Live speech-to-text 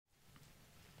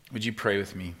Would you pray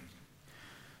with me?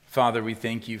 Father, we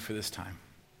thank you for this time.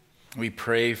 We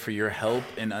pray for your help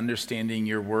in understanding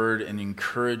your word and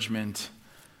encouragement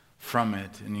from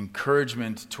it, and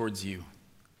encouragement towards you.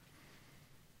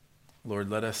 Lord,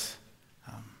 let us,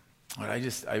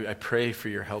 I pray for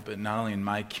your help, not only in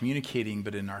my communicating,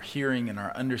 but in our hearing and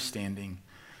our understanding.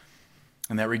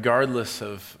 And that regardless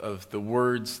of the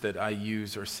words that I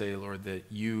use or say, Lord, that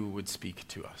you would speak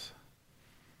to us.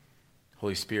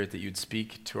 Holy Spirit, that you'd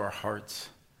speak to our hearts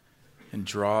and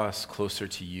draw us closer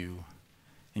to you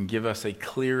and give us a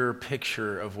clearer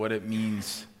picture of what it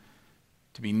means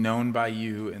to be known by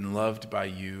you and loved by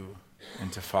you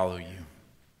and to follow you.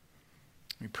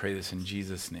 We pray this in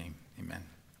Jesus' name. Amen.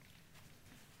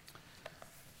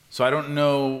 So I don't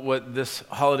know what this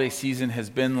holiday season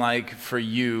has been like for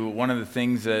you. One of the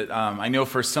things that I know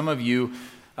for some of you,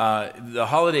 the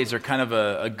holidays are kind of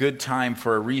a good time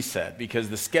for a reset because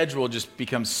the schedule just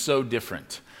becomes so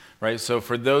different, right? So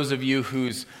for those of you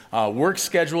whose work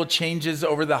schedule changes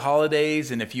over the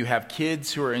holidays, and if you have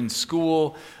kids who are in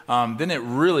school, then it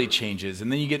really changes.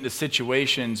 And then you get into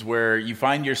situations where you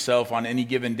find yourself on any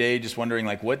given day just wondering,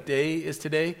 like, what day is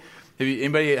today?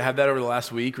 Anybody have that over the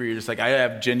last week where you're just like, I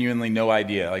have genuinely no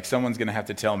idea. Like, someone's going to have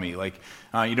to tell me. Like,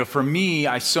 for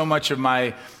me, so much of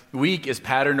my week is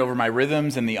patterned over my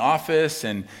rhythms in the office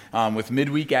and with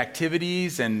midweek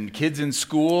activities and kids in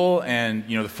school and,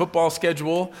 the football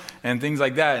schedule and things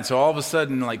like that. And so all of a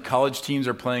sudden, like, college teams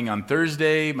are playing on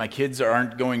Thursday. My kids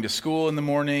aren't going to school in the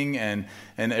morning and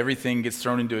everything gets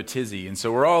thrown into a tizzy. And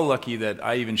so we're all lucky that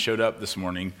I even showed up this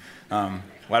morning.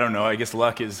 I don't know. I guess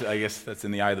that's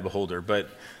in the eye of the beholder. But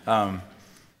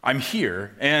I'm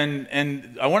here,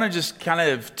 and I want to just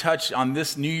kind of touch on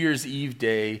this New Year's Eve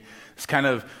day. It's kind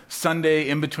of Sunday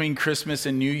in between Christmas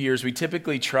and New Year's. We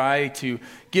typically try to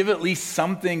give at least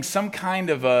something, some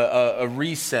kind of a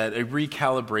reset, a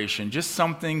recalibration, just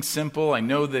something simple. I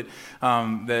know that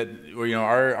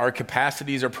our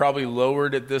capacities are probably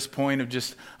lowered at this point of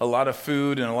just a lot of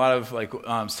food and a lot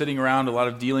of sitting around, a lot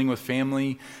of dealing with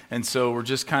family, and so we're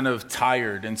just kind of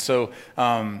tired. And so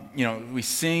we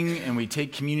sing and we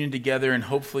take communion together and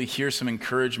hopefully hear some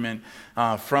encouragement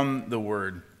from the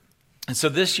Word. And so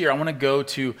this year, I want to go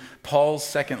to Paul's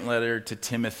second letter to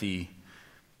Timothy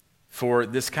for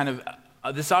this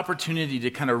this opportunity to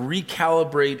kind of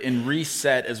recalibrate and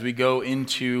reset as we go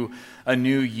into a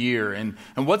new year. And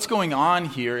what's going on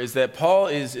here is that Paul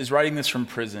is writing this from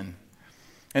prison.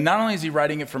 And not only is he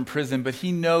writing it from prison, but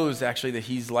he knows actually that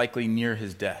he's likely near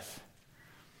his death.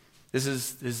 This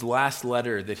is his last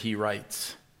letter that he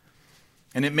writes.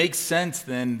 And it makes sense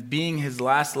then, being his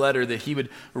last letter, that he would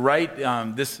write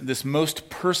this most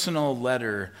personal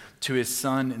letter to his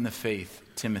son in the faith,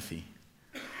 Timothy.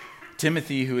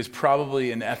 Timothy, who is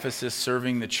probably in Ephesus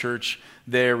serving the church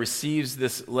there, receives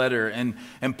this letter.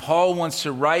 And Paul wants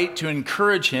to write to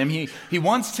encourage him. He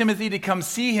wants Timothy to come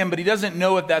see him, but he doesn't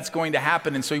know if that's going to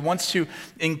happen. And so he wants to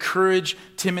encourage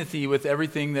Timothy with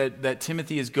everything that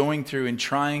Timothy is going through and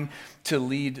trying to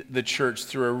lead the church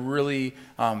through a really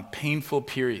painful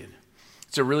period.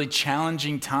 It's a really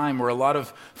challenging time where a lot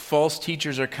of false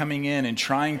teachers are coming in and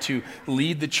trying to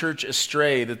lead the church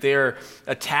astray, that they are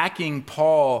attacking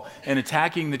Paul and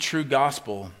attacking the true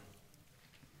gospel.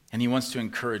 And he wants to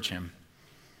encourage him.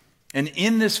 And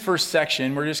in this first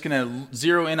section, we're just going to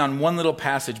zero in on one little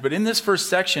passage, but in this first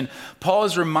section, Paul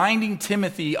is reminding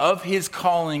Timothy of his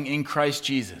calling in Christ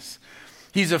Jesus.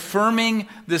 He's affirming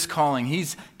this calling.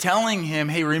 He's telling him,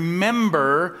 hey,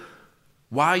 remember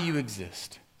why you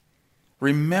exist.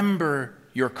 Remember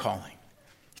your calling.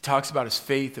 He talks about his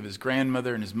faith of his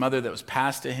grandmother and his mother that was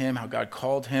passed to him, how God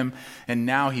called him, and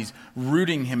now he's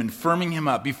rooting him and firming him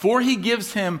up. Before he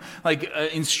gives him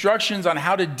instructions on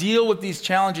how to deal with these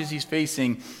challenges he's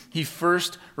facing, he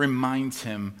first reminds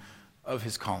him of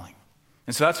his calling.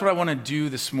 And so that's what I want to do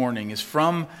this morning, is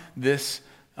from this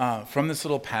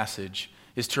little passage,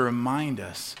 is to remind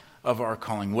us of our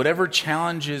calling. Whatever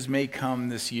challenges may come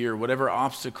this year, whatever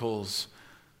obstacles,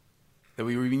 that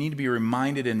we need to be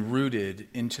reminded and rooted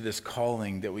into this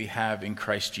calling that we have in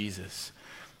Christ Jesus.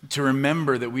 To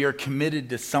remember that we are committed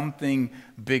to something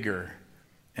bigger,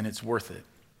 and it's worth it.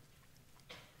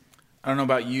 I don't know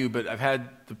about you, but I've had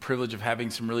the privilege of having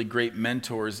some really great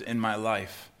mentors in my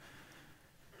life.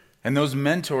 And those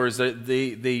mentors,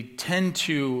 they tend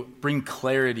to bring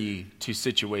clarity to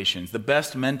situations. The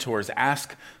best mentors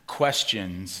ask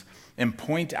questions and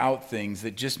point out things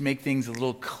that just make things a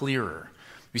little clearer.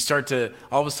 We start to,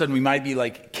 all of a sudden, we might be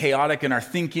like chaotic in our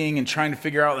thinking and trying to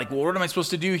figure out, like, well, what am I supposed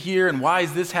to do here? And why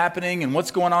is this happening? And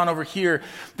what's going on over here?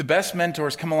 The best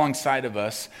mentors come alongside of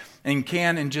us and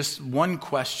can, in just one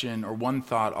question or one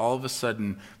thought, all of a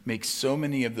sudden make so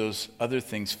many of those other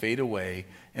things fade away,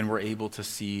 and we're able to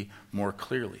see more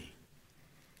clearly.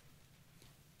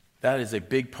 That is a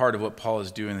big part of what Paul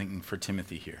is doing for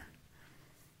Timothy here.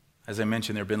 As I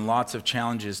mentioned, there have been lots of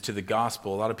challenges to the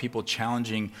gospel, a lot of people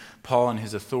challenging Paul and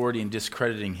his authority and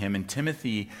discrediting him, and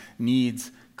Timothy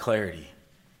needs clarity.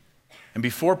 And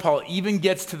before Paul even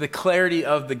gets to the clarity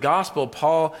of the gospel,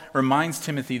 Paul reminds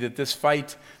Timothy that this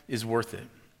fight is worth it.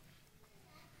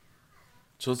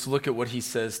 So let's look at what he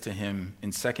says to him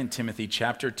in 2 Timothy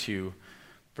chapter 2,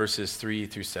 verses 3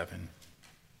 through 7.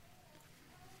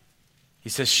 He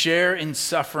says, "Share in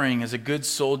suffering as a good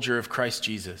soldier of Christ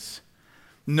Jesus.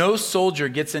 No soldier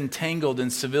gets entangled in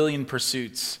civilian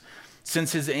pursuits,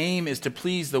 since his aim is to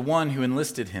please the one who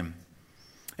enlisted him.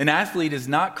 An athlete is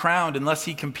not crowned unless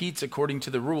he competes according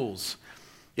to the rules.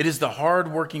 It is the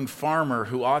hard-working farmer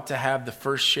who ought to have the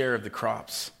first share of the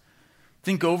crops.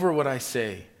 Think over what I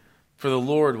say, for the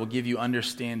Lord will give you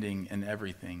understanding in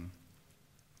everything."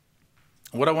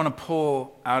 What I want to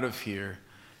pull out of here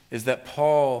is that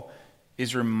Paul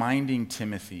is reminding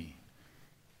Timothy,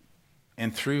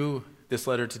 and through this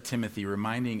letter to Timothy,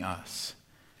 reminding us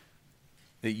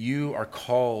that you are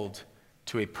called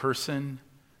to a person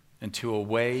and to a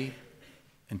way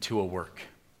and to a work.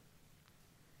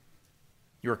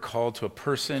 You are called to a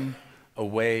person, a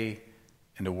way,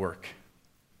 and a work.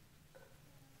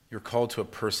 You're called to a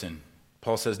person.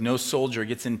 Paul says, no soldier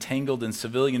gets entangled in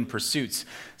civilian pursuits,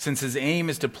 since his aim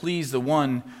is to please the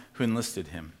one who enlisted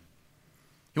him.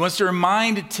 He wants to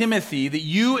remind Timothy that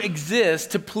you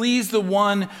exist to please the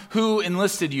one who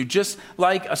enlisted you, just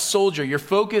like a soldier. Your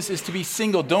focus is to be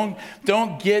single.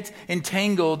 Don't get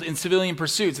entangled in civilian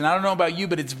pursuits. And I don't know about you,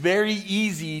 but it's very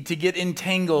easy to get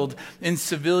entangled in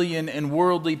civilian and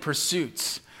worldly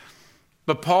pursuits.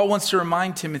 But Paul wants to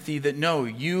remind Timothy that no,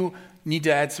 you need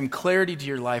to add some clarity to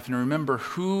your life and remember,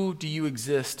 who do you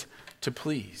exist to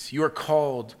please? You are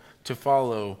called to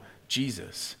follow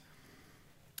Jesus.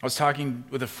 I was talking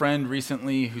with a friend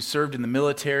recently who served in the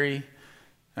military.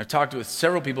 I've talked with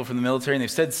several people from the military, and they've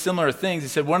said similar things. They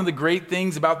said one of the great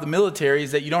things about the military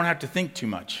is that you don't have to think too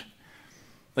much.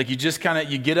 Like you just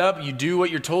you get up, you do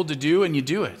what you're told to do, and you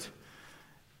do it.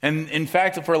 And in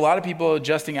fact, for a lot of people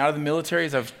adjusting out of the military,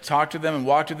 as I've talked to them and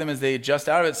walked with them as they adjust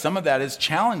out of it, some of that is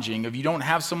challenging if you don't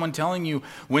have someone telling you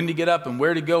when to get up and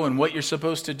where to go and what you're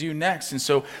supposed to do next. And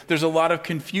so there's a lot of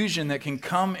confusion that can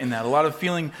come in that, a lot of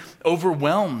feeling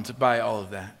overwhelmed by all of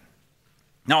that.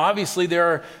 Now, obviously, there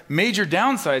are major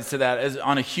downsides to that as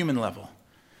on a human level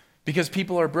because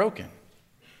people are broken,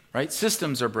 right?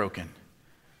 Systems are broken.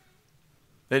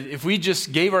 That if we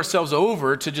just gave ourselves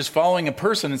over to just following a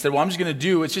person and said, well, I'm just going to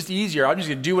do, it's just easier, I'm just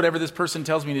going to do whatever this person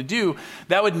tells me to do,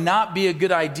 that would not be a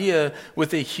good idea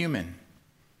with a human.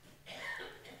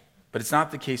 But it's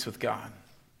not the case with God.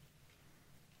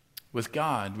 With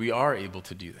God, we are able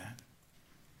to do that.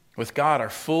 With God, our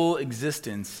full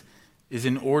existence is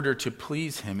in order to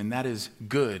please him, and that is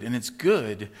good. And it's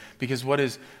good because what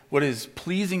is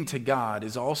pleasing to God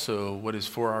is also what is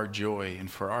for our joy and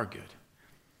for our good.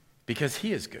 Because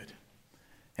he is good,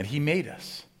 and he made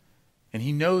us, and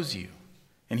he knows you,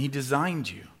 and he designed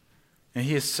you, and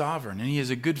he is sovereign, and he is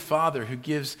a good father who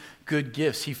gives good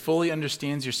gifts. He fully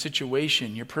understands your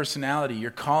situation, your personality,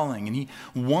 your calling, and he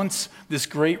wants this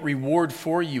great reward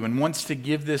for you and wants to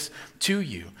give this to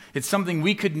you. It's something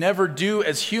we could never do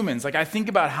as humans. Like I think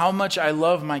about how much I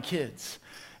love my kids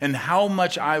and how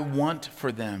much I want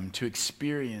for them to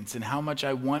experience and how much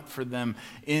I want for them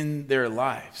in their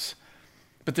lives.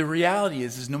 But the reality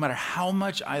is no matter how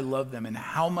much I love them and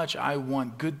how much I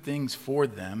want good things for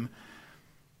them,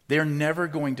 they're never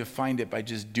going to find it by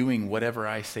just doing whatever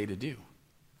I say to do.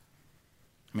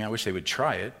 I mean, I wish they would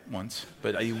try it once,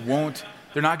 but they won't.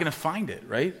 They're not going to find it,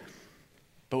 right?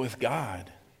 But with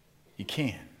God, you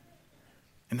can.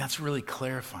 And that's really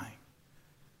clarifying.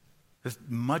 Because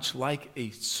much like a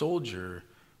soldier,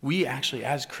 we actually,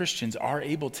 as Christians, are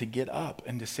able to get up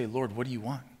and to say, Lord, what do you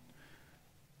want?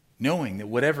 Knowing that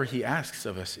whatever he asks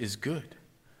of us is good.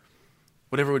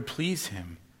 Whatever would please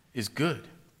him is good.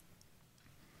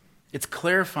 It's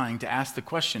clarifying to ask the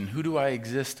question, who do I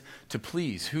exist to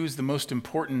please? Who's the most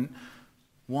important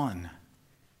one?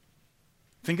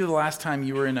 Think of the last time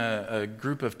you were in a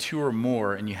group of two or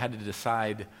more and you had to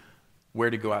decide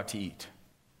where to go out to eat.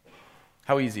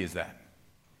 How easy is that?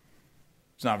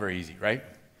 It's not very easy, right?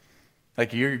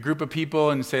 Like you're a group of people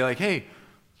and say like, hey,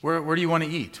 where do you want to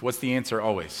eat? What's the answer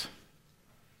always?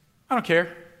 I don't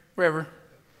care, wherever,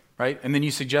 right? And then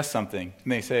you suggest something,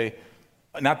 and they say,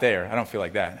 not there, I don't feel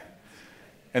like that.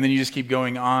 And then you just keep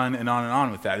going on and on and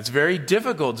on with that. It's very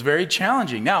difficult. It's very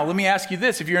challenging. Now, let me ask you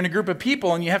this. If you're in a group of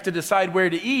people and you have to decide where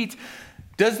to eat,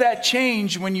 does that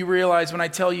change when you realize, when I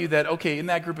tell you that, okay, in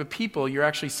that group of people, you're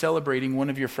actually celebrating one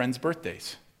of your friend's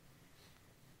birthdays?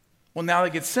 Well, now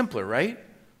it gets simpler, right?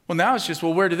 Well, now it's just,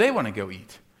 well, where do they want to go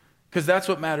eat? Because that's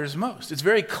what matters most. It's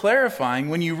very clarifying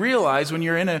when you realize, when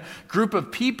you're in a group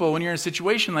of people, when you're in a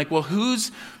situation like, well,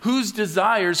 whose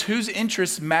desires, whose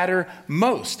interests matter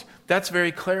most? That's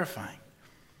very clarifying.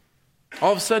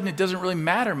 All of a sudden, it doesn't really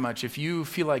matter much if you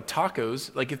feel like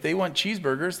tacos. Like if they want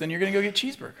cheeseburgers, then you're going to go get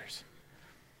cheeseburgers.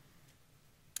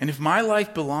 And if my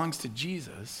life belongs to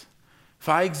Jesus, if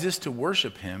I exist to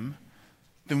worship him,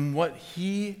 then what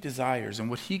he desires and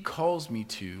what he calls me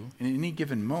to in any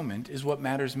given moment is what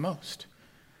matters most.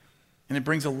 And it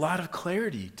brings a lot of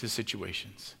clarity to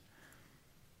situations.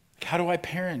 Like, how do I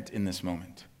parent in this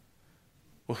moment?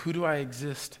 Well, who do I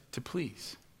exist to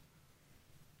please?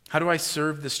 How do I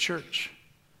serve this church?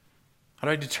 How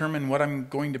do I determine what I'm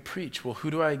going to preach? Well, who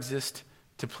do I exist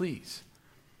to please?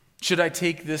 Should I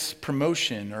take this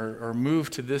promotion or move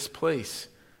to this place?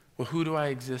 Well, who do I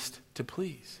exist to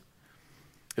please?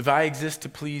 If I exist to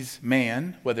please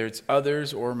man, whether it's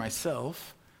others or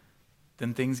myself,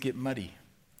 then things get muddy.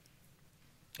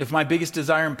 If my biggest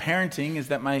desire in parenting is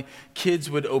that my kids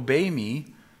would obey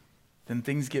me, then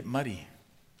things get muddy.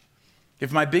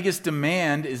 If my biggest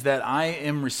demand is that I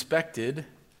am respected,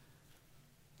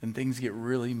 then things get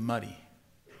really muddy.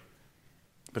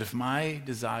 But if my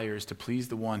desire is to please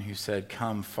the one who said,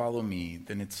 come, follow me,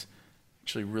 then it's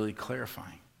actually really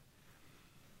clarifying.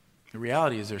 The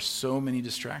reality is there's so many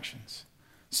distractions,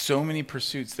 so many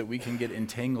pursuits that we can get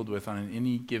entangled with on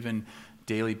any given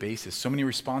daily basis, so many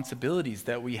responsibilities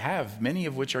that we have, many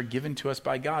of which are given to us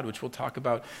by God, which we'll talk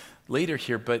about later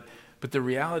here. But the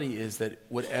reality is that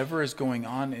whatever is going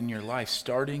on in your life,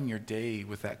 starting your day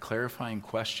with that clarifying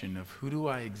question of who do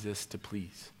I exist to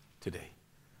please today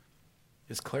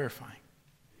is clarifying.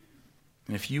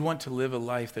 And if you want to live a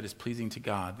life that is pleasing to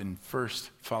God, then first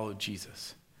follow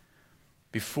Jesus.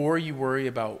 Before you worry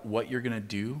about what you're going to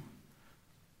do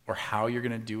or how you're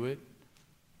going to do it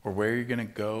or where you're going to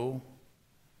go,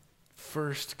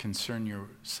 first concern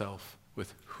yourself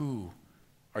with who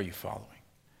are you following?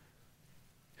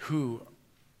 Who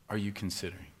are you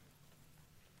considering?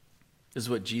 This is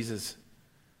what Jesus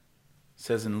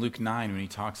says in Luke 9 when he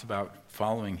talks about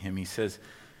following him. He says,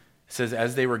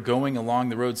 as they were going along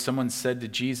the road, someone said to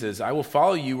Jesus, I will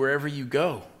follow you wherever you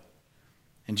go.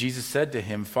 And Jesus said to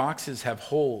him, foxes have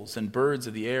holes and birds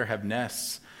of the air have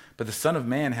nests, but the Son of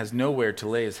Man has nowhere to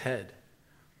lay his head.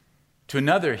 To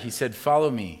another he said, follow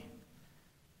me.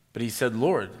 But he said,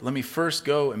 Lord, let me first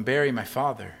go and bury my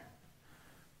father.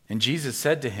 And Jesus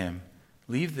said to him,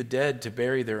 leave the dead to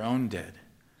bury their own dead.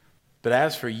 But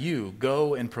as for you,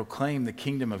 go and proclaim the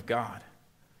kingdom of God.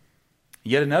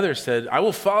 Yet another said, I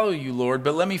will follow you, Lord,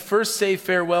 but let me first say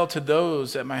farewell to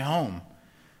those at my home.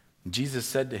 And Jesus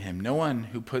said to him, no one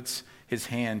who puts his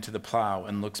hand to the plow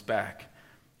and looks back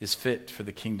is fit for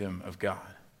the kingdom of God.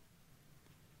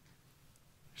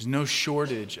 There's no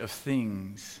shortage of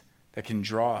things that can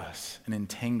draw us and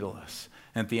entangle us.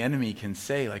 And that the enemy can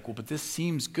say, like, well, but this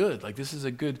seems good. Like, this is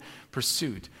a good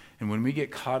pursuit. And when we get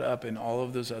caught up in all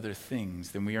of those other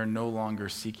things, then we are no longer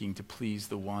seeking to please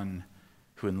the one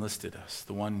who enlisted us,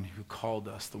 the one who called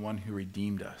us, the one who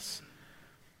redeemed us.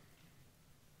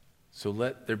 So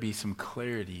let there be some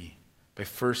clarity by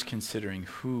first considering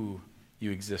who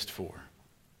you exist for.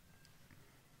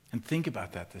 And think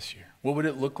about that this year. What would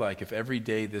it look like if every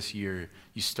day this year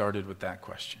you started with that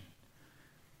question?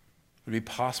 Would it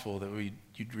be possible that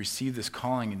you'd receive this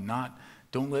calling and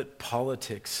don't let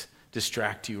politics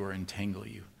distract you or entangle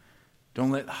you.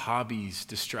 Don't let hobbies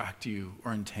distract you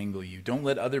or entangle you. Don't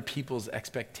let other people's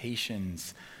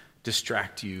expectations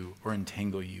distract you or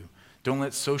entangle you. Don't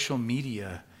let social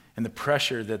media and the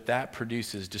pressure that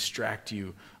produces distract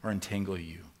you or entangle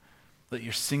you. Let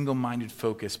your single-minded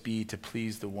focus be to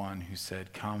please the one who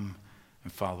said, come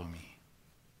and follow me.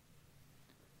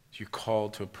 You're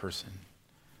called to a person.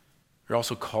 You're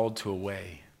also called to a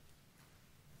way.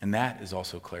 And that is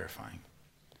also clarifying.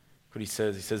 What he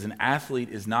says, an athlete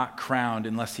is not crowned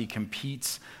unless he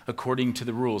competes according to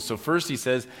the rules. So first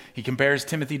he compares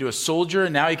Timothy to a soldier,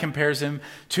 and now he compares him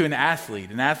to an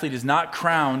athlete. An athlete is not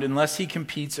crowned unless he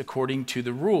competes according to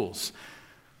the rules.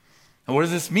 And what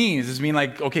does this mean? Does this mean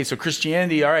like, okay, so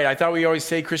Christianity, all right, I thought we always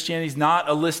say Christianity is not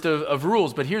a list of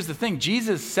rules, but here's the thing.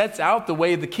 Jesus sets out the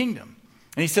way of the kingdom.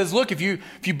 And he says, look, if you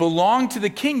belong to the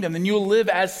kingdom, then you'll live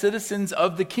as citizens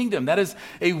of the kingdom. That is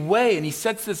a way, and he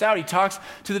sets this out. He talks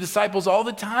to the disciples all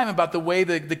the time about the way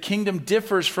the kingdom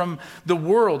differs from the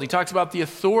world. He talks about the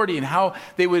authority and how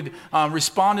they would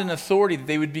respond in authority, that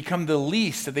they would become the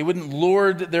least, that they wouldn't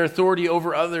lord their authority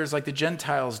over others like the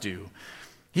Gentiles do.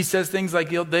 He says things like,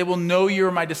 they will know you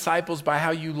are my disciples by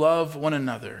how you love one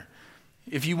another.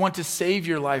 If you want to save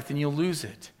your life, then you'll lose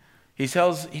it. He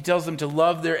tells them to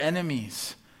love their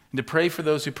enemies and to pray for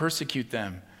those who persecute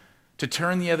them, to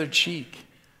turn the other cheek,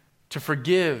 to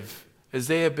forgive as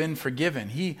they have been forgiven.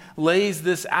 He lays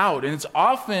this out, and it's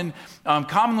often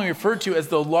commonly referred to as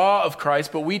the law of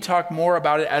Christ, but we talk more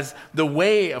about it as the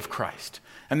way of Christ.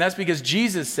 And that's because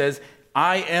Jesus says,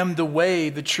 I am the way,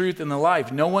 the truth, and the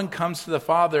life. No one comes to the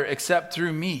Father except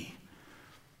through me.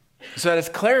 So that is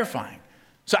clarifying.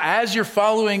 So as you're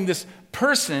following this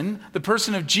person, the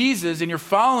person of Jesus, and you're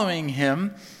following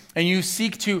him, and you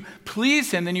seek to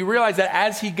please him, then you realize that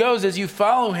as he goes, as you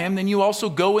follow him, then you also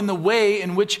go in the way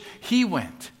in which he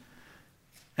went.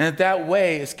 And that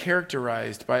way is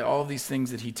characterized by all these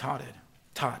things that he taught.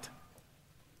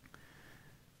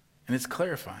 And it's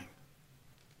clarifying.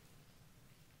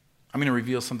 I'm going to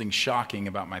reveal something shocking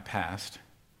about my past.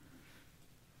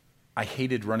 I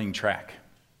hated running track.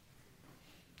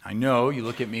 I know you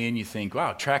look at me and you think,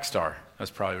 wow, track star.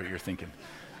 That's probably what you're thinking.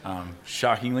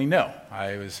 Shockingly, no.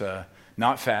 I was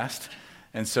not fast.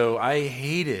 And so I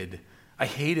hated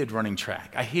running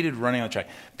track. I hated running on the track.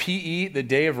 PE, the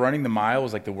day of running the mile,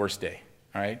 was like the worst day.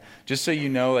 All right? Just so you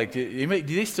know, like, do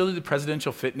they still do the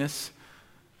presidential fitness?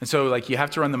 And so, like, you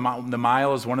have to run the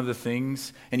mile is one of the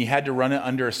things, and you had to run it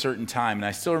under a certain time. And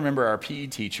I still remember our PE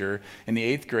teacher in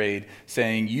the 8th grade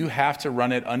saying, you have to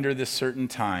run it under this certain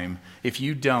time. If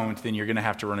you don't, then you're going to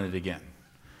have to run it again.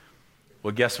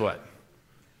 Well, guess what?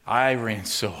 I ran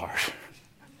so hard,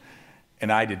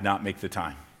 and I did not make the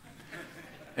time.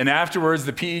 And afterwards,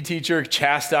 the PE teacher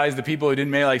chastised the people who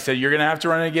didn't make it, like said, you're going to have to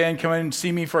run it again. Come in and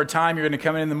see me for a time. You're going to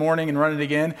come in the morning and run it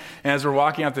again. And as we're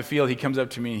walking out the field, he comes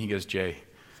up to me and he goes, Jay,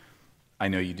 I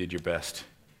know you did your best.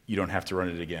 You don't have to run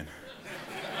it again.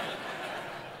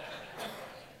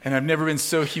 And I've never been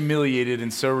so humiliated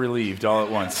and so relieved all at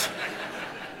once.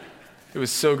 It was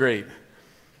so great.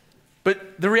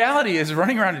 But the reality is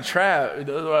running around a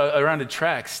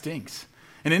track stinks.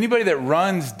 And anybody that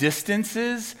runs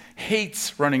distances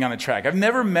hates running on a track. I've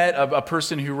never met a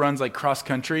person who runs like cross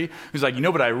country who's like,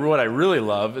 but what I really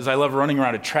love is I love running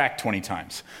around a track 20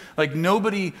 times. Like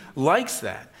nobody likes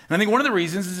that. And I think one of the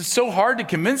reasons is it's so hard to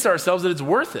convince ourselves that it's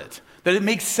worth it, that it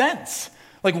makes sense.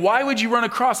 Like, why would you run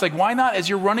across? Like, why not as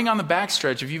you're running on the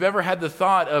backstretch, if you've ever had the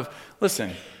thought of,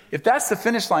 listen, if that's the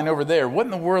finish line over there, what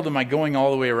in the world am I going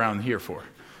all the way around here for?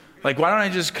 Like, why don't I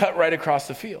just cut right across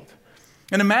the field?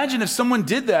 And imagine if someone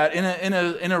did that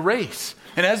in a race.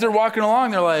 And as they're walking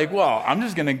along, they're like, well, I'm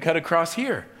just going to cut across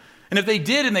here. And if they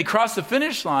did and they crossed the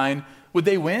finish line, would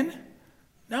they win?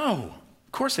 No,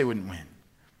 of course they wouldn't win.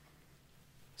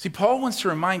 See, Paul wants to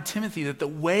remind Timothy that the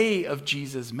way of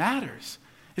Jesus matters.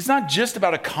 It's not just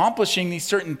about accomplishing these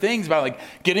certain things, about like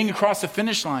getting across the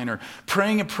finish line or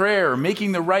praying a prayer or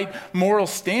making the right moral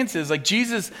stances. Like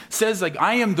Jesus says, like,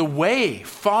 I am the way,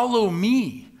 follow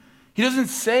me. He doesn't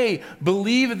say,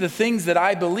 believe the things that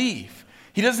I believe.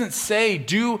 He doesn't say,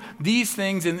 do these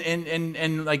things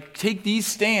and like take these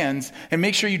stands and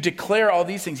make sure you declare all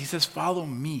these things. He says, follow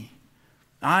me.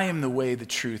 I am the way, the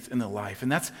truth, and the life.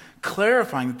 And that's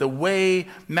clarifying that the way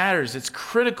matters. It's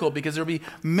critical because there will be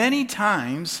many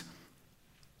times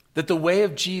that the way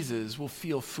of Jesus will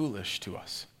feel foolish to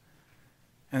us.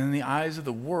 And in the eyes of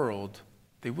the world,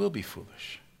 they will be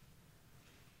foolish.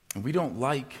 And we don't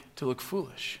like to look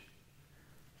foolish.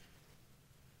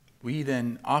 We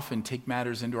then often take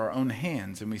matters into our own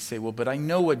hands and we say, well, but I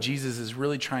know what Jesus is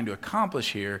really trying to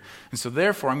accomplish here, and so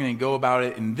therefore I'm going to go about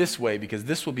it in this way because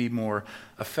this will be more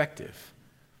effective.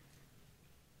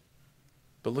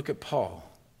 But look at Paul.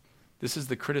 This is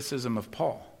the criticism of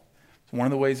Paul. One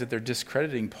of the ways that they're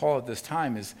discrediting Paul at this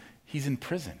time is he's in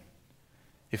prison.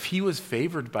 If he was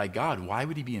favored by God, why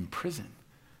would he be in prison?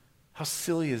 How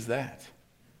silly is that?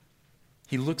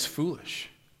 He looks foolish.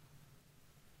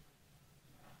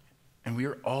 And we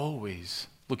are always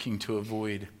looking to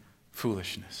avoid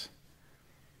foolishness.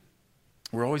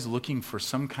 We're always looking for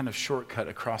some kind of shortcut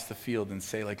across the field and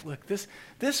say, like, look,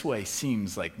 this way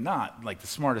seems like not like the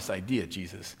smartest idea,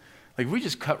 Jesus. Like, if we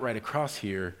just cut right across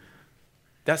here,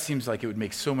 that seems like it would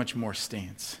make so much more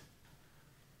sense.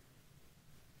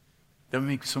 That would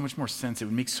make so much more sense. It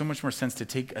would make so much more sense to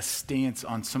take a stance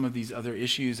on some of these other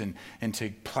issues and to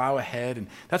plow ahead. And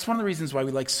that's one of the reasons why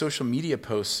we like social media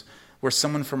posts where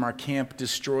someone from our camp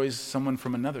destroys someone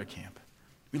from another camp.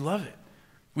 We love it.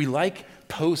 We like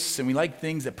posts and we like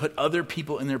things that put other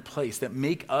people in their place, that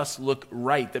make us look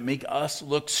right, that make us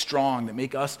look strong, that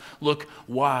make us look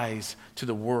wise to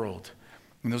the world.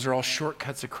 And those are all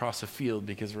shortcuts across a field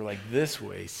because we're like, this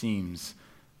way seems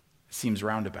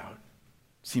roundabout,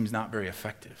 seems not very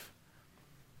effective.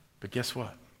 But guess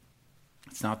what?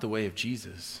 It's not the way of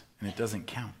Jesus, and it doesn't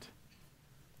count.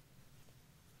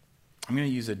 I'm going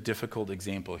to use a difficult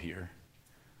example here,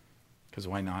 because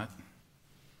why not?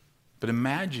 But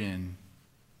imagine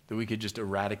that we could just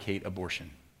eradicate abortion.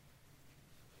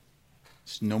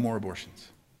 Just no more abortions.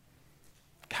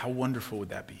 How wonderful would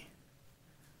that be?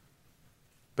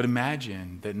 But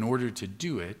imagine that in order to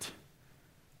do it,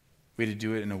 we had to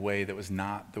do it in a way that was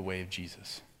not the way of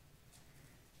Jesus.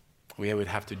 We would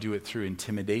have to do it through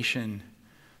intimidation,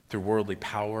 through worldly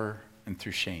power, and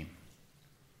through shame.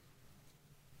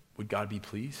 Would God be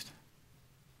pleased?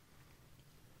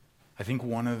 I think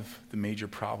one of the major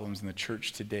problems in the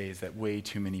church today is that way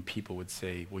too many people would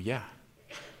say, well, yeah.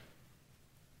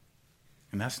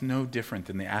 And that's no different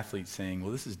than the athlete saying,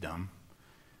 well, this is dumb.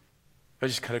 If I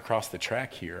just cut across the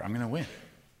track here, I'm going to win.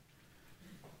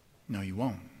 No, you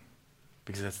won't,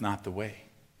 because that's not the way.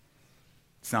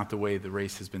 It's not the way the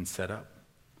race has been set up.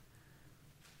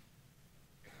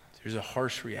 There's a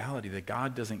harsh reality that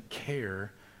God doesn't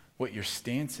care what your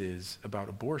stance is about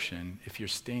abortion if your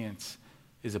stance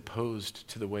is opposed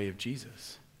to the way of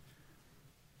Jesus.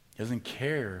 He doesn't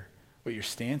care what your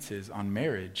stance is on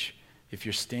marriage if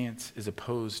your stance is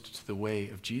opposed to the way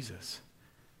of Jesus.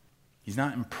 He's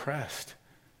not impressed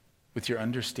with your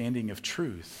understanding of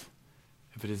truth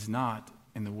if it is not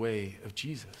in the way of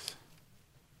Jesus.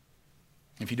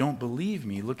 If you don't believe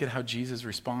me, look at how Jesus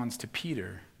responds to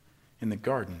Peter in the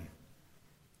garden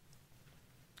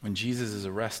when Jesus is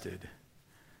arrested.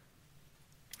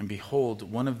 And behold,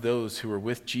 one of those who were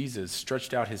with Jesus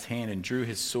stretched out his hand and drew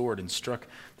his sword and struck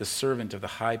the servant of the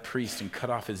high priest and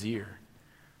cut off his ear.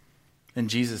 Then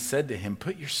Jesus said to him,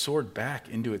 put your sword back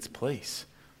into its place,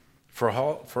 for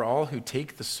all who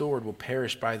take the sword will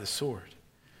perish by the sword.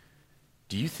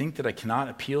 Do you think that I cannot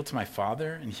appeal to my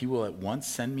Father, and he will at once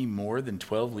send me more than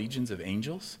 12 legions of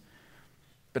angels?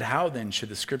 But how then should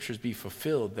the scriptures be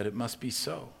fulfilled that it must be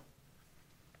so?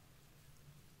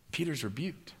 Peter's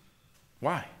rebuked.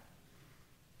 Why?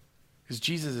 Because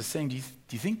Jesus is saying, do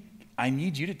you think I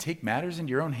need you to take matters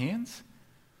into your own hands?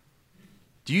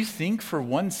 Do you think for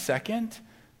 1 second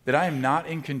that I am not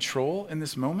in control in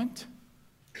this moment?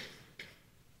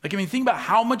 Think about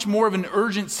how much more of an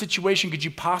urgent situation could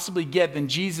you possibly get than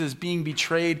Jesus being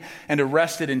betrayed and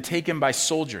arrested and taken by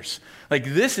soldiers.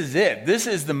 This is it. This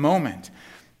is the moment.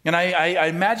 And I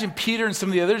imagine Peter and some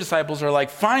of the other disciples are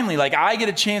like, finally, I get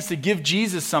a chance to give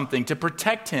Jesus something, to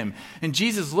protect him. And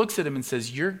Jesus looks at him and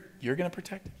says, you're going to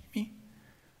protect me?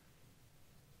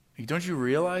 Don't you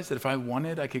realize that if I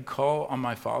wanted, I could call on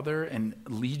my Father and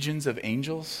legions of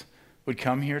angels would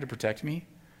come here to protect me?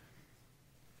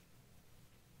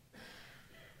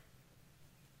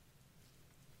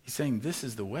 He's saying, this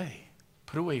is the way.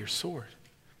 Put away your sword.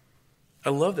 I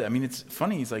love that. It's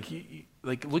funny. He's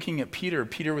like looking at Peter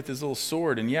with his little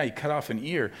sword, and he cut off an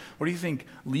ear. What do you think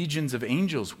legions of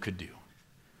angels could do?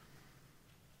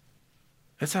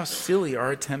 That's how silly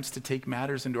our attempts to take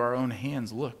matters into our own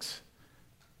hands looks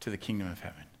to the kingdom of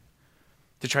heaven.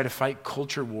 To try to fight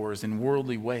culture wars in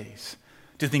worldly ways.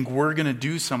 To think we're going to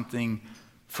do something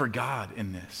for God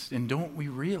in this. And don't we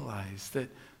realize that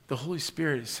the Holy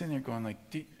Spirit is sitting there going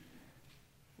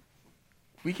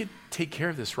we could take care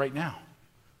of this right now.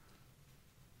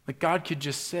 God could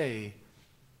just say,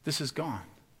 this is gone.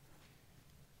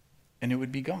 And it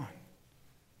would be gone.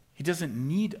 He doesn't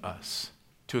need us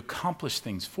to accomplish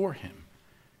things for him.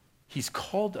 He's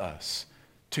called us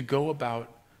to go about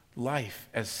life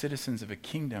as citizens of a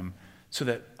kingdom so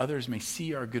that others may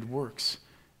see our good works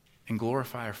and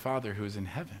glorify our Father who is in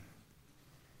heaven.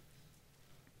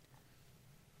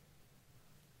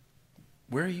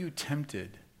 Where are you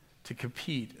tempted to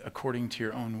compete according to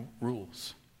your own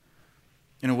rules?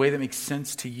 In a way that makes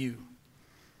sense to you.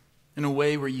 In a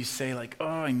way where you say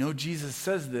I know Jesus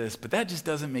says this, but that just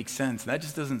doesn't make sense. That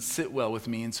just doesn't sit well with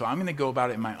me. And so I'm going to go about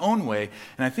it in my own way.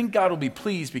 And I think God will be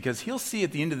pleased because he'll see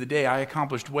at the end of the day, I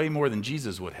accomplished way more than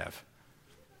Jesus would have.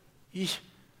 Eesh.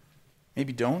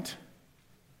 Maybe don't.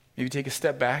 Maybe take a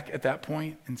step back at that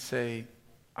point and say,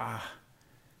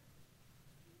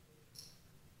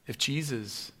 if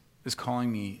Jesus is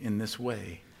calling me in this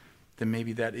way, then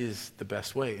maybe that is the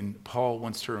best way. And Paul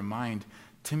wants to remind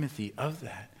Timothy of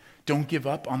that. Don't give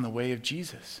up on the way of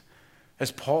Jesus.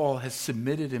 As Paul has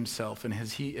submitted himself and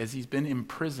as he's been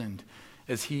imprisoned,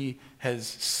 as he has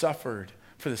suffered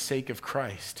for the sake of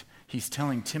Christ, he's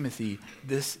telling Timothy,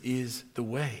 this is the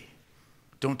way.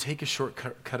 Don't take a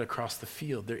shortcut across the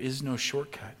field. There is no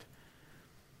shortcut.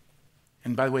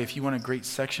 And by the way, if you want a great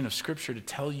section of Scripture to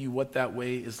tell you what that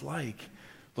way is like,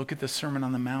 look at the Sermon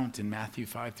on the Mount in Matthew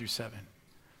 5 through 7.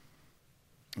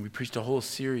 And we preached a whole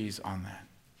series on that.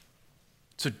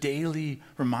 So daily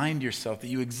remind yourself that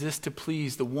you exist to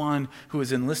please the one who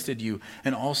has enlisted you,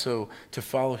 and also to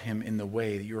follow him in the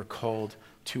way that you are called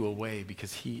to a way,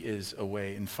 because he is a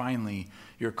way. And finally,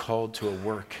 you're called to a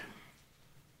work.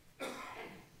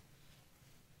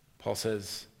 Paul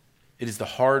says, it is the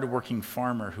hard-working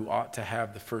farmer who ought to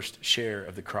have the first share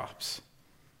of the crops.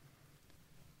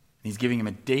 And he's giving him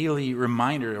a daily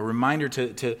reminder,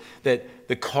 that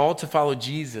the call to follow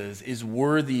Jesus is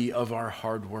worthy of our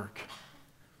hard work.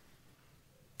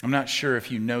 I'm not sure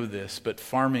if you know this, but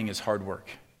farming is hard work.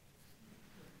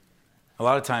 A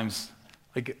lot of times,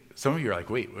 like some of you are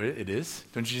like, wait, it is?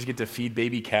 Don't you just get to feed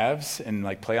baby calves and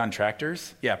like play on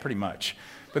tractors? Yeah, pretty much.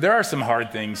 But there are some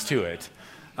hard things to it.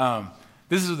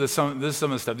 This is some of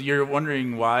the stuff. You're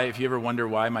wondering why, if you ever wonder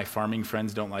why my farming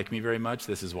friends don't like me very much,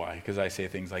 this is why, because I say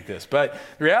things like this. But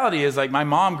the reality is, like, my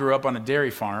mom grew up on a dairy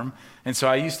farm, and so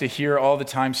I used to hear all the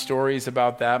time stories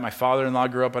about that. My father-in-law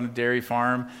grew up on a dairy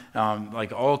farm,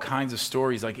 like all kinds of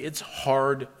stories. Like, it's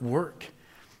hard work.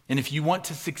 And if you want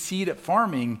to succeed at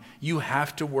farming, you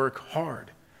have to work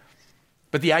hard.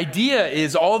 But the idea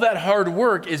is all that hard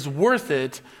work is worth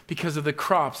it because of the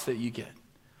crops that you get,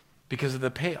 because of the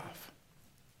payoff.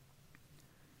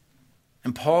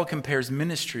 And Paul compares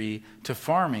ministry to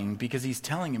farming because he's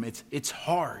telling him it's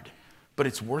hard, but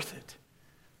it's worth it.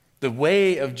 The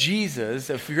way of Jesus,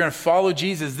 if you're going to follow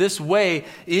Jesus, this way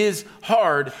is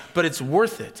hard, but it's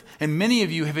worth it. And many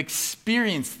of you have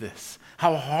experienced this,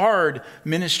 how hard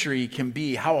ministry can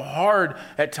be, how hard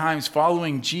at times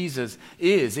following Jesus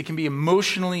is. It can be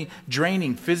emotionally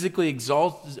draining, physically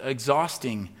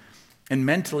exhausting, and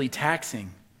mentally taxing.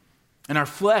 And our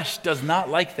flesh does not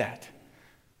like that.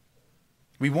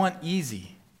 We want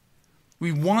easy.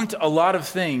 We want a lot of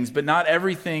things, but not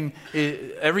everything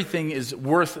is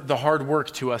worth the hard work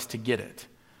to us to get it.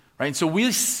 Right? And so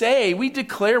we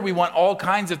declare we want all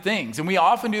kinds of things. And we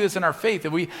often do this in our faith.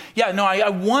 That I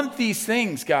want these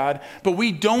things, God, but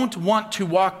we don't want to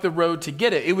walk the road to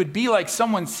get it. It would be like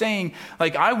someone saying,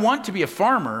 like, I want to be a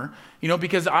farmer,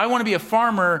 because I want to be a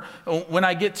farmer when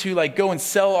I get to like go and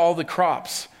sell all the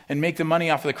crops and make the money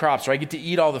off of the crops, or I get to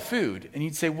eat all the food. And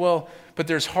you'd say, well, but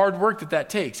there's hard work that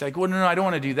takes. Like, well, no, I don't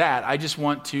want to do that. I just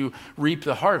want to reap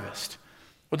the harvest.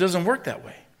 Well, it doesn't work that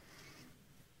way.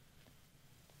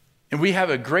 And we have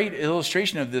a great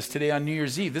illustration of this today on New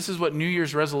Year's Eve. This is what New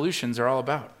Year's resolutions are all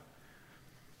about.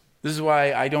 This is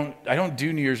why I don't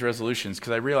do New Year's resolutions,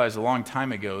 because I realized a long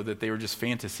time ago that they were just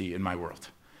fantasy in my world.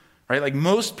 Right? Like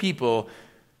most people,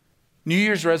 New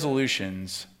Year's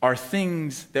resolutions are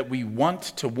things that we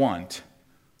want,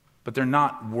 but they're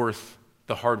not worth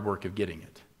the hard work of getting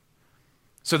it.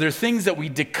 So they're things that we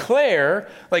declare,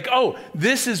 like, oh,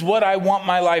 this is what I want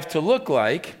my life to look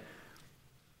like.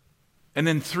 And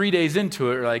then 3 days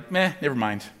into it, we're like, never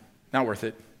mind, not worth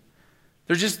it.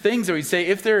 They're just things that we say,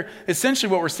 essentially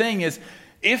what we're saying is,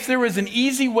 if there was an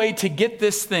easy way to get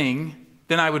this thing,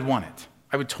 then I would want it.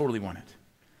 I would totally want it.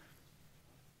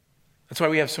 That's why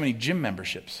we have so many gym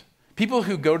memberships. People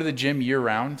who go to the gym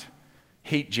year-round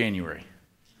hate January.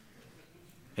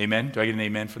 Amen? Do I get an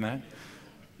amen from that?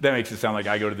 That makes it sound like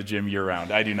I go to the gym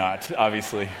year-round. I do not,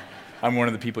 obviously. I'm one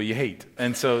of the people you hate.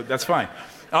 And so that's fine.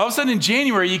 All of a sudden in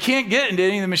January, you can't get into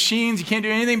any of the machines. You can't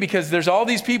do anything because there's all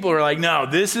these people who are like, no,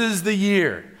 this is the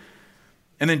year.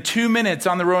 And then 2 minutes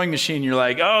on the rowing machine, you're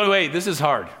like, oh, wait, this is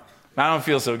hard. I don't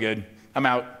feel so good. I'm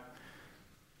out.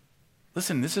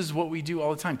 Listen, this is what we do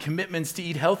all the time. Commitments to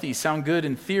eat healthy sound good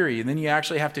in theory, and then you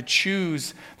actually have to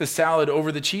choose the salad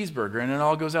over the cheeseburger, and it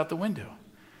all goes out the window.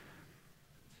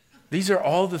 These are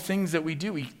all the things that we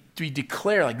do. We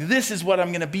declare, like, this is what I'm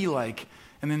going to be like,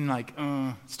 and then like,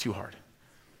 it's too hard.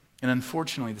 And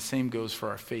unfortunately, the same goes for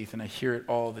our faith, and I hear it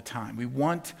all the time. We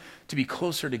want to be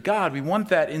closer to God. We want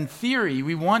that in theory.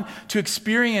 We want to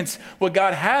experience what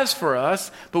God has for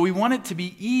us, but we want it to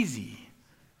be easy.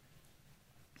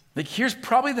 Like, here's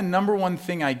probably the number one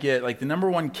thing I get, like the number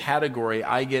one category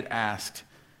I get asked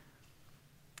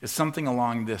is something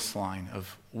along this line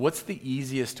of, what's the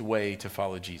easiest way to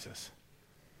follow Jesus?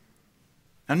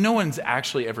 Now, no one's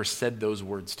actually ever said those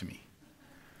words to me,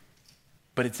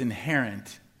 but it's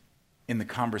inherent in the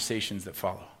conversations that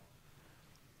follow.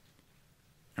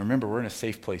 And remember, we're in a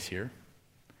safe place here.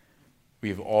 We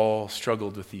have all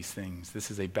struggled with these things.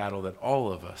 This is a battle that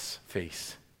all of us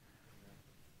face.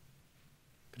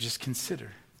 just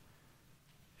consider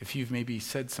if you've maybe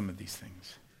said some of these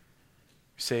things.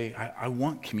 Say, I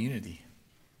want community.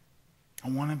 I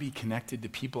want to be connected to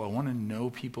people. I want to know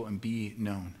people and be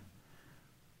known.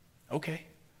 Okay.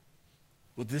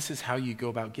 Well, this is how you go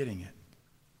about getting it.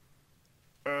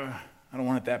 I don't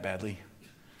want it that badly.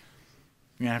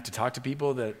 I'm going to have to talk to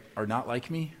people that are not like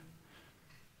me,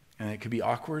 and it could be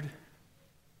awkward.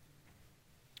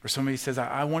 Or somebody says,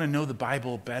 I want to know the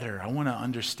Bible better. I want to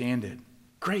understand it.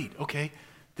 Great, okay.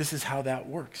 This is how that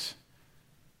works.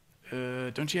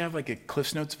 Don't you have like a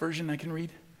Cliff's Notes version I can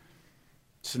read?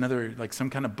 Just another, like some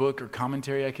kind of book or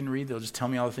commentary I can read that'll just tell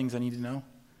me all the things I need to know?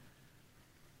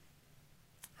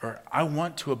 Or I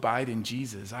want to abide in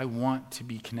Jesus. I want to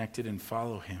be connected and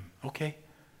follow him. Okay,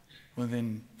 well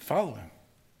then follow him.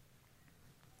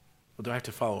 Well, do I have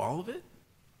to follow all of it?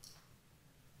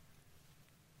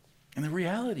 And the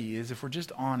reality is, if we're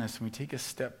just honest and we take a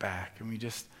step back and we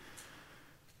just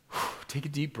take a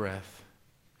deep breath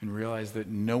and realize that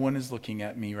no one is looking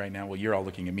at me right now. Well, you're all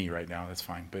looking at me right now, that's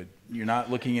fine. But you're not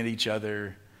looking at each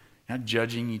other, you're not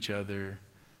judging each other.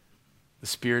 The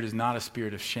Spirit is not a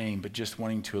spirit of shame, but just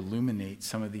wanting to illuminate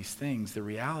some of these things. The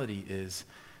reality is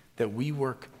that we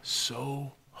work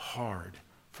so hard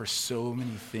for so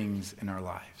many things in our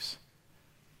lives.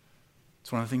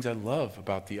 It's one of the things I love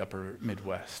about the upper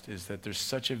Midwest is that there's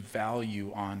such a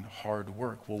value on hard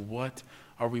work. Well, what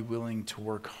are we willing to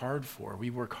work hard for? We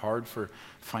work hard for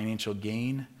financial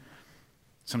gain,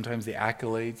 sometimes the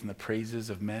accolades and the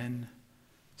praises of men,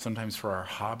 sometimes for our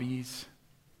hobbies,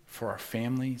 for our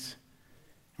families.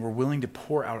 And we're willing to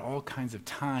pour out all kinds of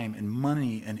time and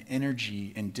money and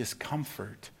energy and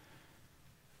discomfort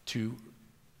to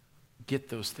get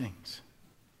those things.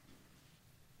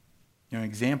 You know, an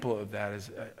example of that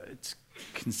is it's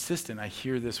consistent. I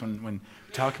hear this when we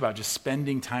talk about just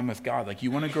spending time with God. Like,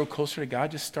 you want to grow closer to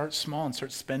God, just start small and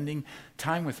start spending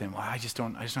time with him. Well, I just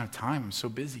don't have time. I'm so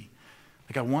busy.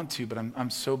 Like, I want to, but I'm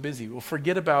so busy. Well,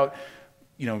 forget about,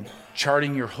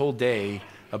 charting your whole day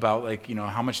about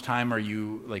how much time are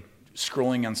you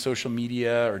scrolling on social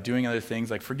media or doing other things.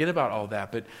 Like, forget about all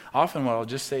that. But often what I'll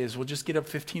just say is, we'll just get up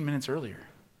 15 minutes earlier.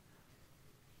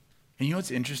 And you know what's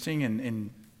interesting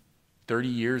in 30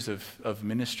 years of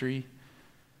ministry?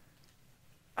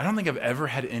 I don't think I've ever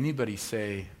had anybody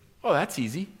say, oh, that's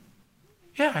easy.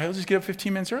 Yeah, I'll just get up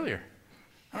 15 minutes earlier.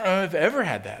 I don't know if I've ever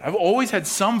had that. I've always had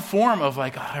some form of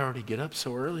I already get up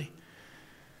so early.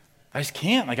 I just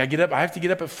can't. I have to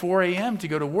get up at 4 a.m. to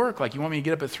go to work. You want me to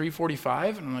get up at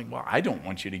 3:45? And I'm like, well, I don't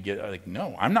want you to get,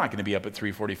 no, I'm not going to be up at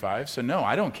 3:45. So no,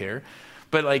 I don't care.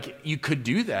 But you could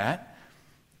do that.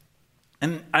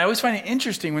 And I always find it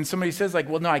interesting when somebody says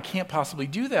well, no, I can't possibly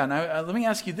do that. And let me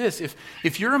ask you this.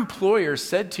 If your employer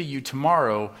said to you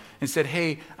tomorrow and said,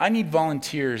 hey, I need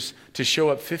volunteers to show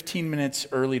up 15 minutes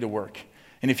early to work.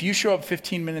 And if you show up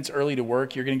 15 minutes early to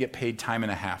work, you're going to get paid time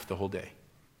and a half the whole day.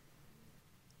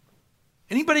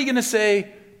 Anybody going to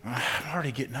say, I'm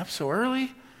already getting up so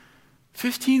early?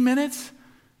 15 minutes?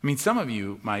 I mean, some of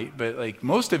you might, but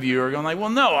most of you are going well,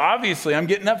 no, obviously I'm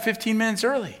getting up 15 minutes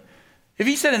early. If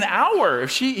he said an hour,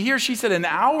 if he or she said an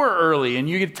hour early and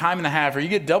you get time and a half or you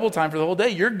get double time for the whole day,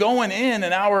 you're going in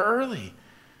an hour early.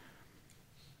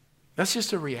 That's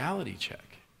just a reality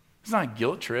check. It's not a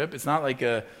guilt trip. It's not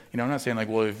I'm not saying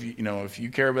well, if you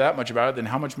care that much about it, then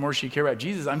how much more should you care about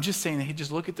Jesus? I'm just saying, hey,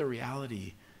 just look at the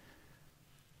reality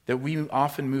that we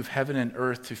often move heaven and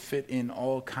earth to fit in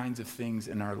all kinds of things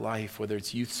in our life, whether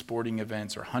it's youth sporting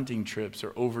events or hunting trips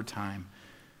or overtime.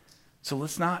 So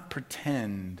let's not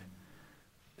pretend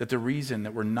that the reason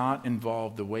that we're not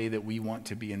involved the way that we want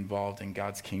to be involved in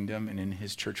God's kingdom and in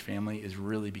his church family is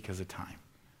really because of time.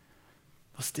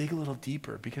 Let's dig a little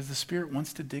deeper, because the Spirit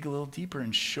wants to dig a little deeper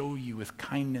and show you with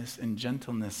kindness and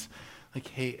gentleness,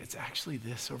 hey, it's actually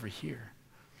this over here.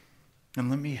 And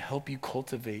let me help you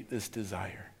cultivate this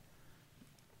desire.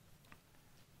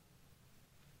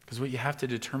 Because what you have to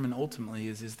determine ultimately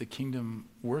is the kingdom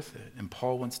worth it? And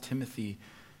Paul wants Timothy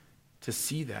to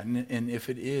see that. And if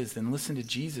it is, then listen to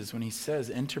Jesus when he says,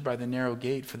 enter by the narrow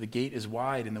gate, for the gate is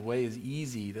wide and the way is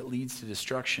easy that leads to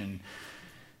destruction.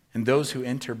 And those who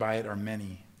enter by it are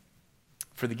many.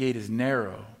 For the gate is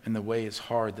narrow and the way is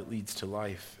hard that leads to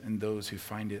life, and those who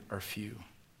find it are few.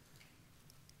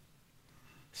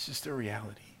 It's just a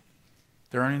reality.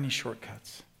 There aren't any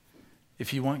shortcuts.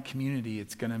 If you want community,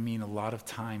 it's going to mean a lot of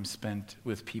time spent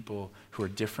with people who are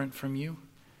different from you,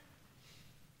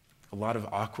 a lot of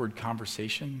awkward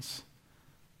conversations,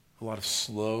 a lot of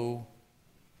slow,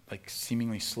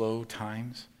 seemingly slow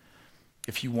times.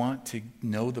 If you want to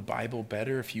know the Bible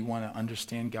better, if you want to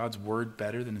understand God's word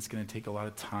better, then it's going to take a lot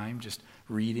of time just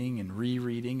reading and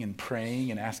rereading and praying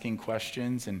and asking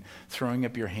questions and throwing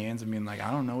up your hands and being like,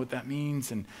 I don't know what that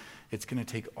means. And it's going to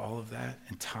take all of that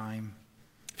and time.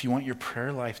 If you want your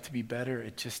prayer life to be better,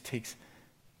 it just takes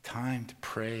time to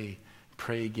pray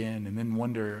again, and then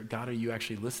wonder, God, are you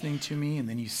actually listening to me? And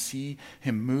then you see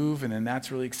him move, and then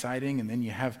that's really exciting. And then you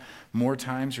have more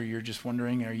times where you're just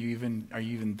wondering, are you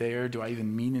even there? Do I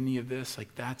even mean any of this?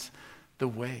 Like, that's the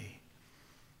way.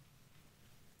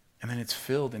 And then it's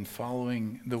filled in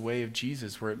following the way of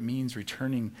Jesus, where it means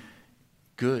returning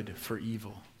good for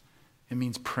evil. It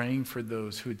means praying for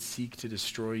those who would seek to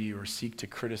destroy you or seek to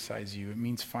criticize you. It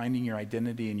means finding your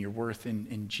identity and your worth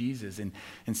in Jesus and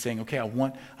saying, okay, I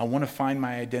want to find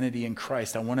my identity in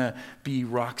Christ. I want to be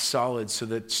rock solid so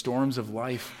that storms of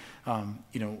life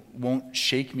won't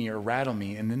shake me or rattle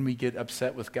me. And then we get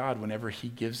upset with God whenever he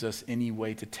gives us any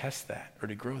way to test that or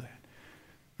to grow that.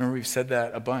 Remember, we've said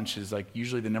that a bunch, is like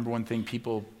usually the number one thing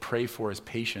people pray for is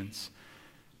patience.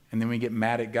 And then we get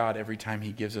mad at God every time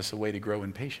he gives us a way to grow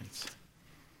in patience.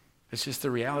 It's just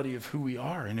the reality of who we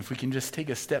are. And if we can just take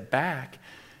a step back,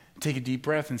 take a deep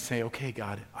breath and say, okay,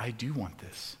 God, I do want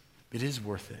this. It is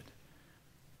worth it.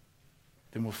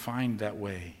 Then we'll find that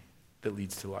way that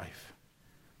leads to life.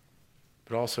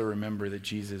 But also remember that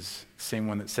Jesus, same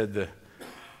one that said the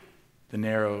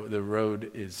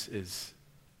road is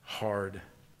hard.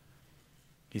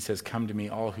 He says, come to me,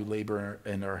 all who labor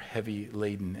and are heavy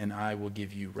laden, and I will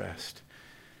give you rest.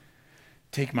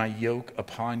 Take my yoke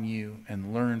upon you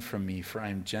and learn from me, for I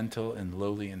am gentle and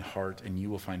lowly in heart, and you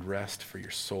will find rest for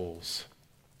your souls.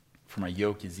 For my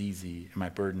yoke is easy and my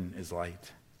burden is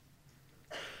light.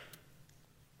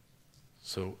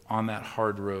 So on that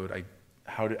hard road,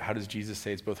 how does Jesus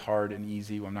say it's both hard and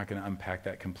easy? Well, I'm not going to unpack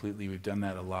that completely. We've done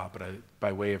that a lot, but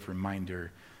by way of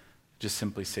reminder, just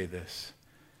simply say this.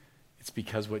 It's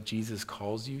because what Jesus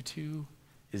calls you to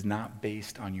is not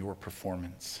based on your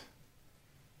performance.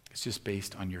 It's just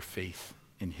based on your faith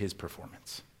in his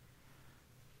performance.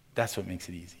 That's what makes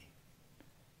it easy.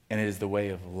 And it is the way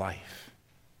of life,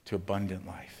 to abundant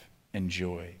life and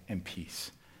joy and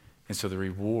peace. And so the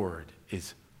reward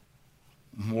is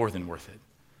more than worth it.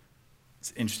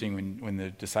 It's interesting when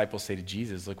the disciples say to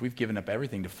Jesus, look, we've given up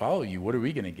everything to follow you. What are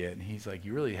we going to get? And he's like,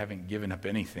 you really haven't given up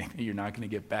anything. You're not going to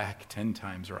get back 10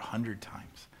 times or 100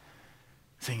 times.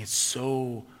 Saying it's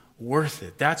so worth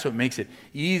it. That's what makes it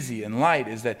easy and light,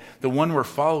 is that the one we're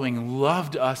following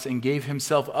loved us and gave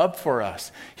himself up for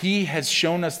us. He has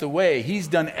shown us the way. He's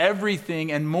done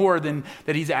everything and more than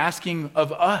that he's asking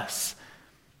of us.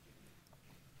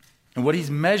 And what he's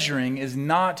measuring is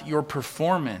not your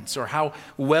performance or how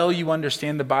well you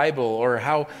understand the Bible or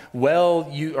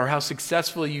how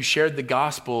successfully you shared the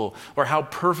gospel or how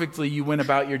perfectly you went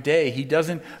about your day. He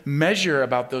doesn't measure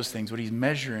about those things. What he's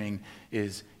measuring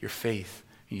is your faith.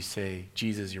 You say,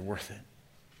 Jesus, you're worth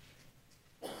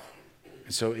it.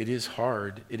 And so it is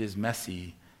hard, it is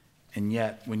messy, and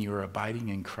yet when you are abiding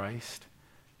in Christ,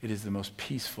 it is the most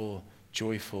peaceful,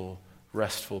 joyful,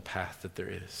 restful path that there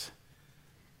is.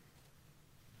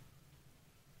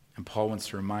 And Paul wants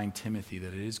to remind Timothy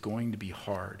that it is going to be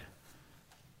hard,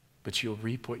 but you'll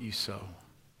reap what you sow.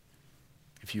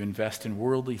 If you invest in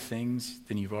worldly things,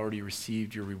 then you've already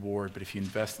received your reward. But if you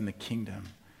invest in the kingdom,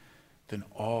 then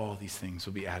all these things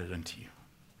will be added unto you.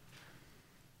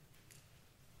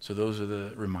 So those are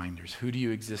the reminders. Who do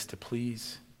you exist to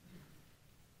please?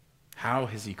 How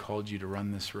has he called you to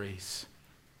run this race?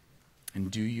 And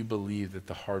do you believe that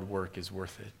the hard work is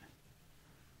worth it?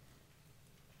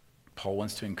 Paul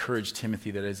wants to encourage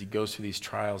Timothy that as he goes through these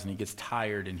trials and he gets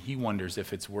tired and he wonders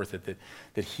if it's worth it,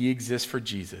 that he exists for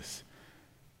Jesus.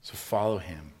 So follow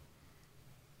him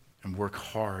and work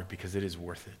hard because it is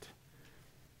worth it.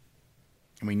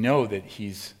 And we know that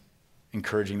he's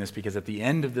encouraging this because at the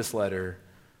end of this letter,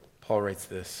 Paul writes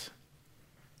this,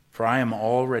 for I am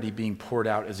already being poured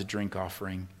out as a drink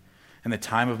offering, and the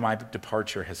time of my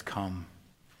departure has come.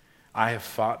 I have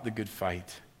fought the good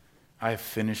fight. I have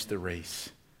finished the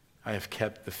race. I have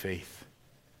kept the faith.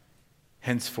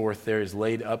 Henceforth there is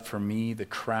laid up for me the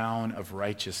crown of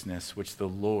righteousness, which the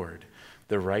Lord,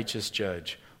 the righteous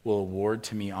judge, will award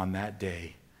to me on that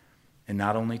day, and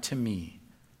not only to me,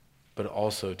 but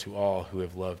also to all who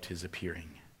have loved his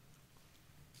appearing.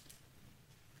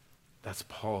 That's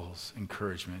Paul's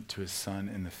encouragement to his son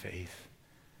in the faith.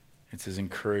 It's his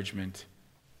encouragement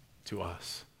to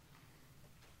us.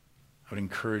 I would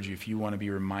encourage you, if you want to be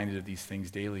reminded of these things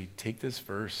daily, take this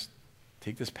verse,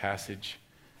 take this passage,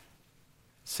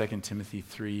 2 Timothy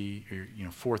 3,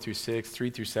 4 through 6, 3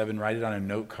 through 7, write it on a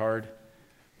note card.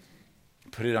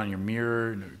 Put it on your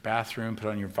mirror, in your bathroom, put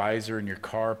it on your visor in your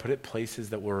car, put it places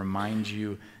that will remind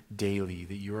you daily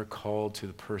that you are called to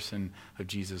the person of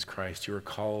Jesus Christ. You are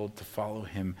called to follow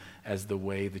him as the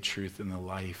way, the truth, and the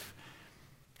life.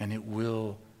 And it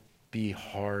will be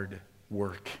hard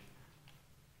work,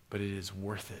 but it is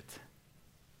worth it.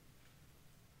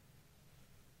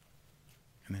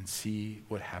 And then see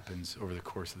what happens over the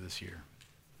course of this year.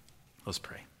 Let's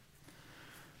pray.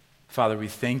 Father, we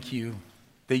thank you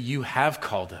that you have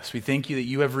called us. We thank you that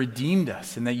you have redeemed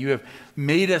us and that you have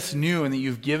made us new and that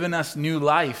you've given us new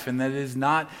life, and that it is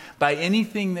not by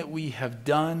anything that we have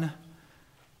done,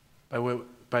 but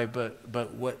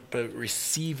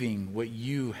receiving what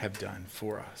you have done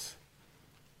for us.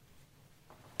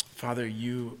 Father,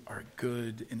 you are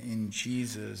good, and in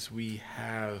Jesus we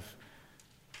have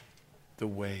the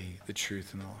way, the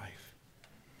truth, and the life.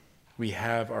 We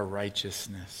have our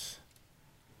righteousness.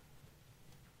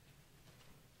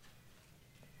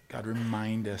 God,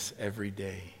 remind us every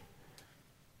day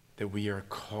that we are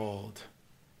called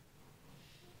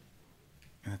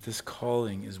and that this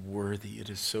calling is worthy. It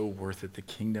is so worth it. The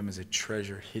kingdom is a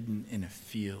treasure hidden in a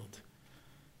field.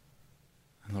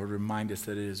 And Lord, remind us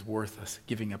that it is worth us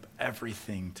giving up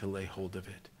everything to lay hold of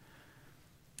it.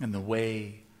 And the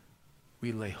way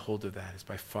we lay hold of that is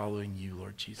by following you,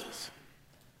 Lord Jesus.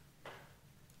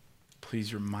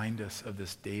 Please remind us of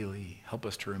this daily. Help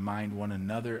us to remind one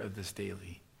another of this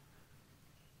daily,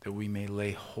 that we may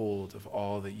lay hold of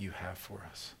all that you have for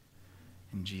us.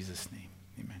 In Jesus' name.